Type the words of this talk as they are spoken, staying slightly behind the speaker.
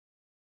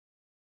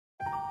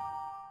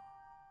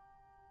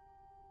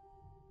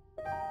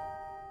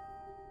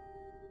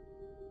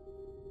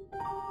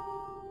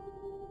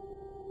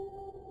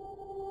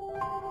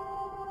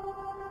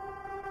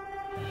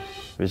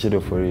Richard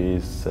Ofori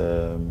is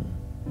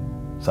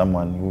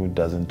someone who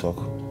doesn't talk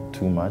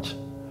too much.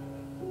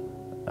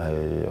 I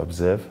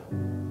observe,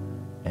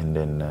 and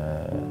then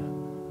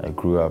I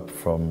grew up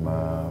from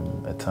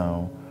a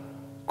town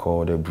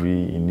called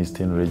Ofori in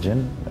Eastern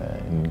region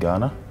in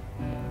Ghana.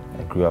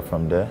 I grew up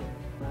from there.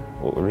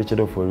 Richard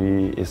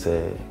Ofori is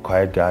a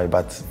quiet guy,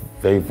 but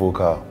very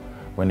vocal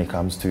when it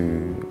comes to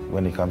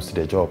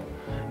the job.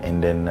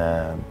 And then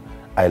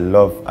I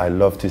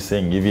love to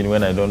sing, even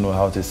when I don't know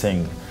how to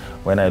sing,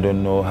 when I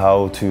don't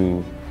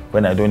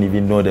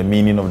even know the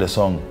meaning of the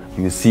song.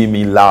 You see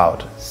me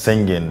loud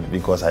singing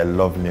because I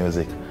love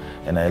music,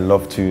 and I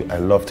love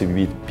to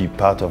be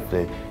part of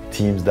the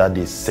teams that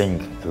they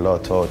sing a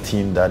lot, or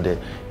team that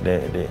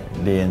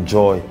they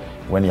enjoy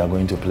when you are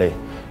going to play.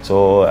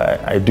 So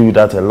I do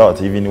that a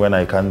lot, even when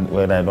I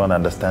don't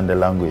understand the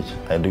language.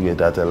 I do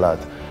that a lot.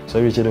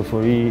 So Richard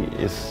Ofori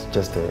is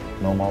just a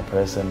normal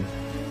person,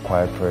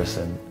 quiet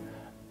person,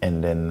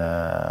 and then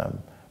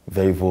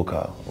very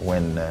vocal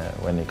when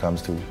it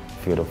comes to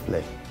field of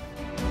play.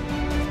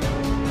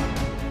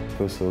 I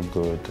feel so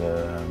good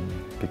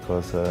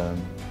because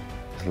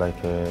it's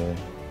like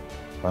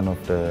one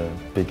of the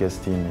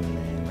biggest teams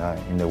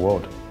in the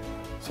world.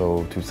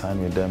 So to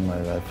sign with them,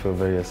 I feel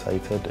very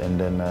excited, and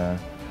then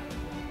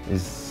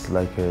it's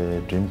like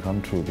a dream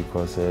come true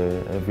because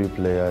every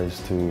player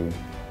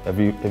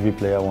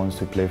wants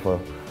to play for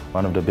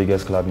one of the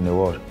biggest clubs in the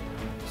world.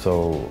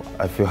 So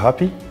I feel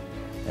happy,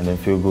 and then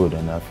feel good,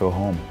 and I feel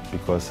home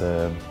because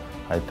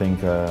I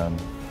think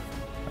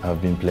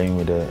I've been playing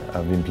with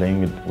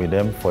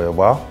them for a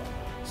while.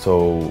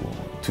 So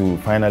to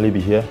finally be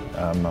here,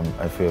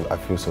 I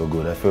feel so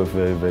good. I feel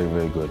very, very,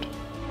 very good.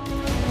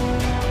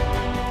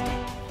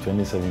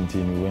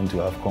 2017, we went to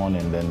AFCON,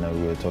 and then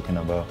we were talking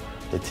about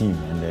the team,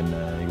 and then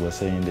he was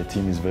saying the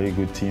team is a very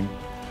good team.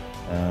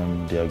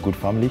 They are a good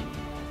family.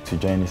 To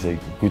join is a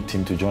good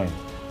team to join.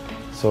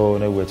 So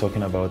then we were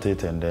talking about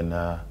it, and then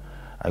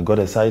I got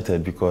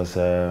excited because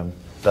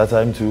that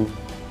time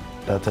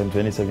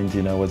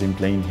 2017, I wasn't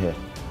playing here.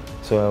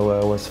 So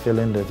I was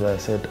feeling that I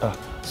said,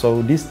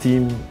 so this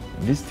team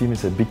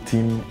is a big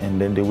team, and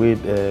then the way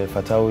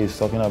Fatao is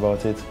talking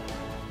about it,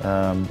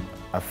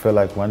 I feel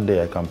like one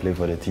day I can play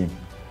for the team.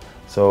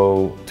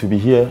 So to be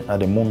here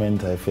at the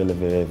moment, I feel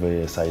very,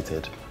 very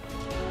excited.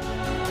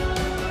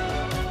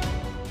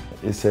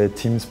 It's a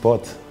team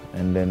sport,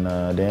 and then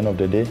at the end of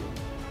the day,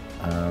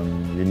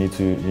 you need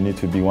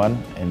to be one,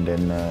 and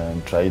then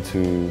try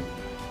to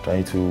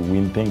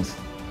win things.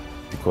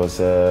 Because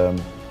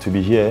to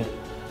be here,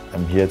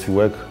 I'm here to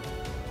work,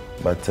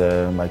 but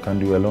I can't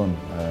do alone.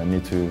 We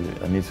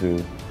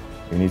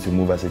need to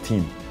move as a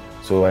team.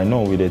 So I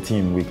know with the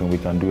team we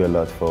can do a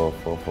lot for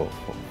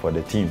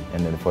the team,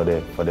 and then for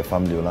the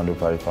family, Orlando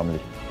Pirates family.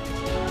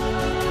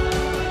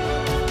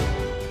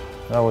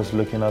 I was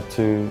looking up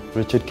to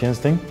Richard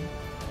Kingston,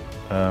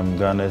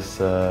 Ghana's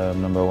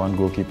 #1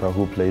 goalkeeper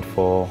who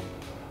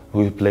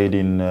played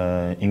in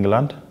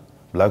England,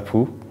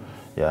 Blackpool.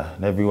 Yeah,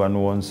 and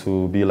everyone wants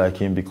to be like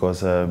him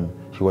because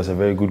he was a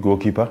very good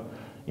goalkeeper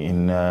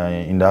in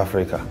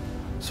Africa.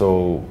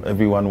 So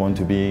everyone wants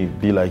to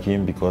be like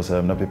him because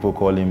now people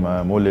call him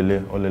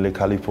Olele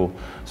Kalipo.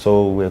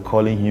 So we're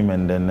calling him,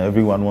 and then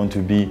everyone wants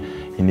to be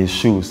in his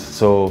shoes.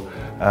 So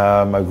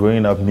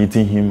growing up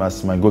meeting him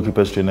as my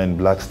goalkeeper trainer in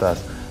Black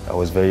Stars, I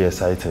was very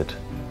excited.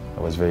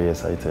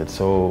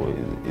 So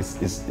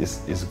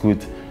it's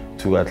good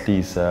to at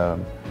least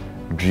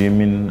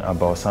dreaming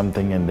about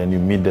something, and then you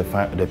meet the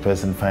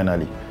person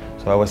finally.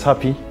 So I was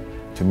happy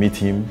to meet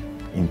him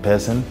in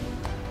person,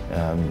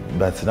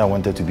 but I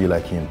wanted to be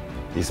like him.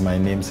 It's my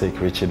namesake,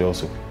 Richard,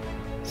 also.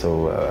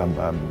 So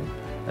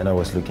and I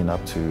was looking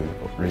up to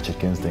Richard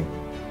Kingston.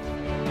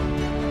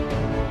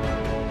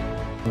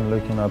 I'm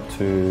looking up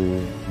to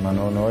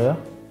Manuel Neuer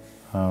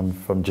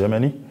from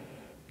Germany.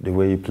 The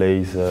way he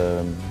plays,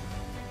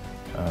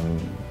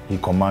 he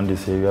commands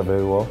this area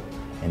very well,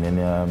 and then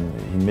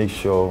he makes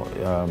sure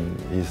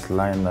his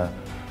line,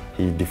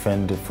 he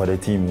defends for the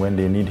team when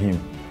they need him.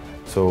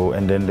 So,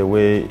 and then the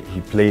way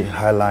he plays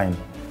high line,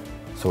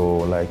 so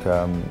like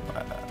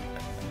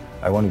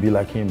I want to be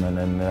like him, and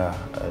then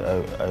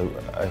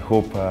I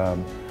hope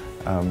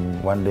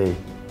one day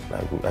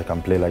I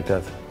can play like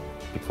that,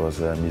 because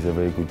he's a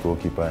very good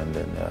goalkeeper, and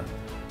then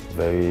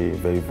very,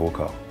 very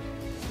vocal.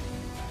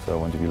 So I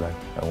want to be like,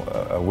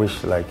 I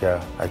wish like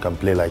I can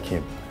play like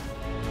him.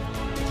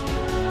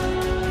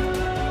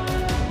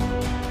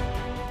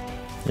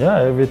 Yeah,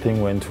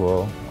 everything went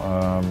well.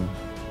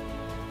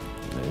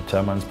 The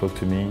chairman spoke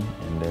to me,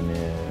 and then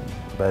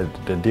but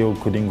the deal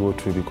couldn't go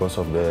through because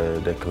of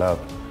the club,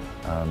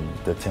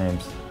 the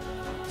terms.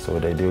 So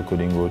the deal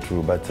couldn't go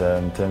through. But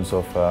in terms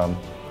of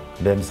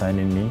them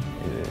signing me,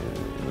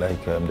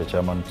 the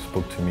chairman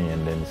spoke to me,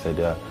 and then he said,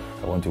 "Yeah,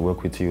 I want to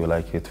work with you."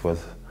 Like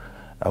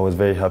I was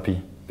very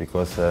happy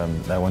because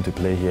I want to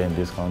play here in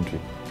this country,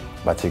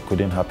 but it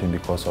couldn't happen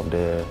because of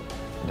the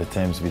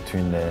terms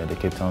between the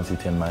Cape Town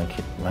City and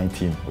my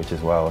team, which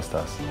is Wild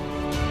Stars.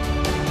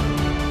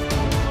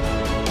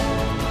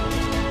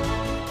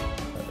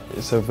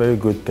 It's a very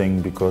good thing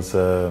because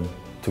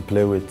to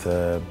play with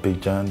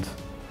big giants,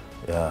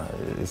 yeah,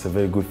 it's a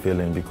very good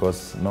feeling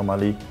because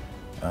normally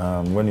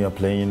when you're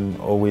playing,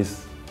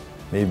 always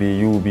maybe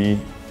you will be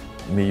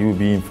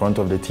in front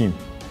of the team.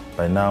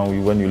 But now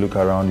when you look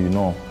around, you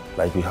know,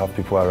 like we have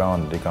people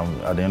around. They can,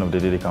 at the end of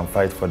the day, they can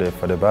fight for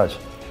the badge.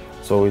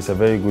 So it's a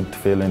very good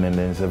feeling, and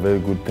it's a very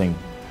good thing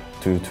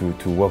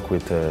to work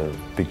with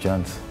big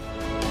giants.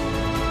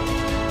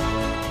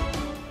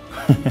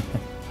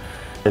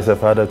 He's a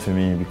father to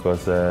me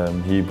because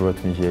he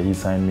brought me here. He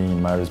signed me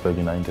in Marisburg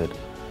United.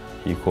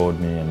 He called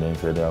me and then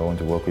said, I want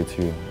to work with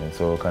you. And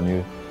so can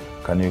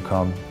you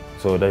come?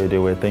 So they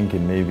were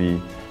thinking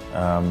maybe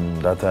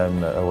that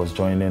time I was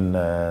joining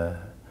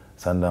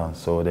Sundowns.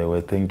 So they were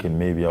thinking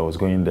maybe I was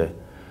going there.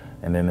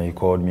 And then he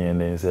called me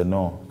and then he said,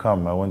 no,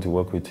 come, I want to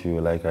work with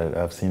you. Like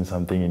I've seen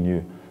something in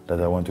you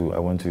that I want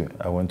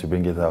to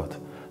bring it out.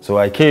 So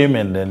I came,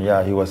 and then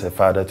yeah, he was a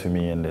father to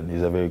me, and then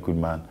he's a very good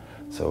man.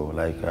 So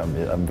like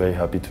I'm very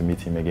happy to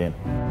meet him again.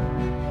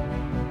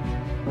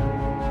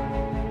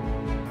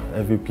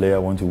 Every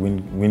player wants to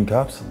win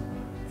caps,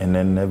 and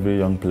then every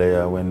young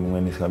player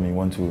when he's coming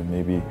want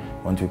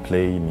to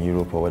play in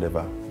Europe or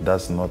whatever.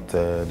 That's not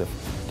the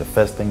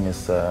first thing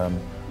is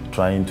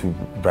trying to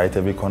bright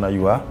every corner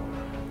you are,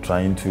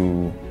 trying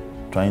to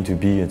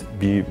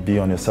be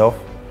on yourself,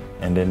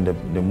 and then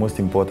the most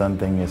important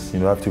thing is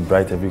you have to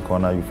bright every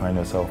corner you find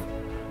yourself.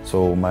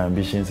 So my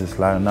ambitions is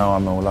like now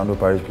I'm an Orlando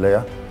Pirates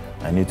player.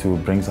 I need to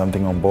bring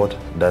something on board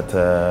that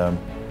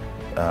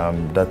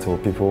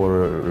people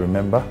will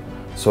remember.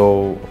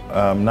 So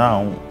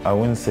now I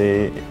wouldn't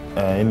say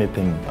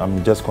anything.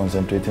 I'm just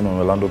concentrating on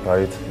Orlando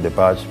Pirates, the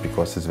badge,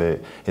 because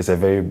it's a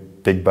very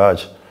big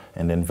badge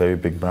and then very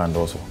big brand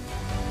also.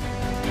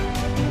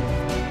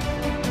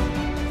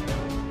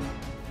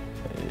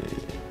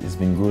 It's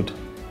been good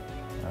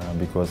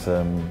because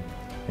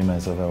me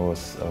myself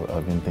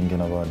I've been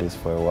thinking about this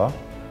for a while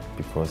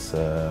because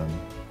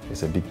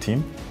it's a big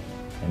team.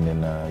 And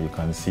then you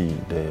can see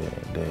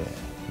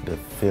the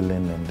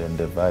feeling and then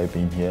the vibe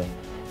in here.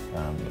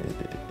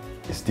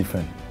 It's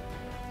different.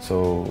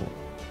 So,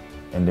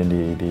 and then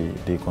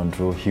they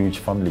control huge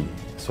family.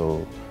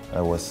 So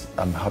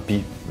I'm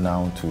happy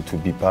now to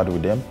be part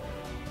with them.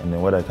 And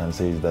then what I can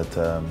say is that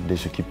they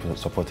should keep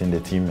supporting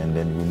the team, and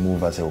then we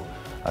move as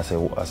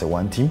a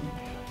one team,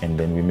 and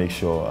then we make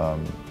sure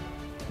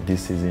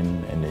this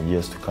season and the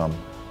years to come,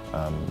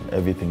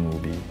 everything will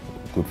be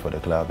good for the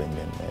club and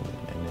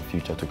the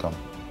future to come.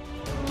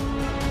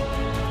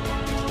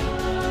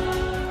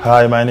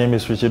 Hi, my name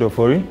is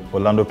Ofori,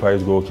 Orlando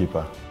Pirates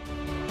goalkeeper.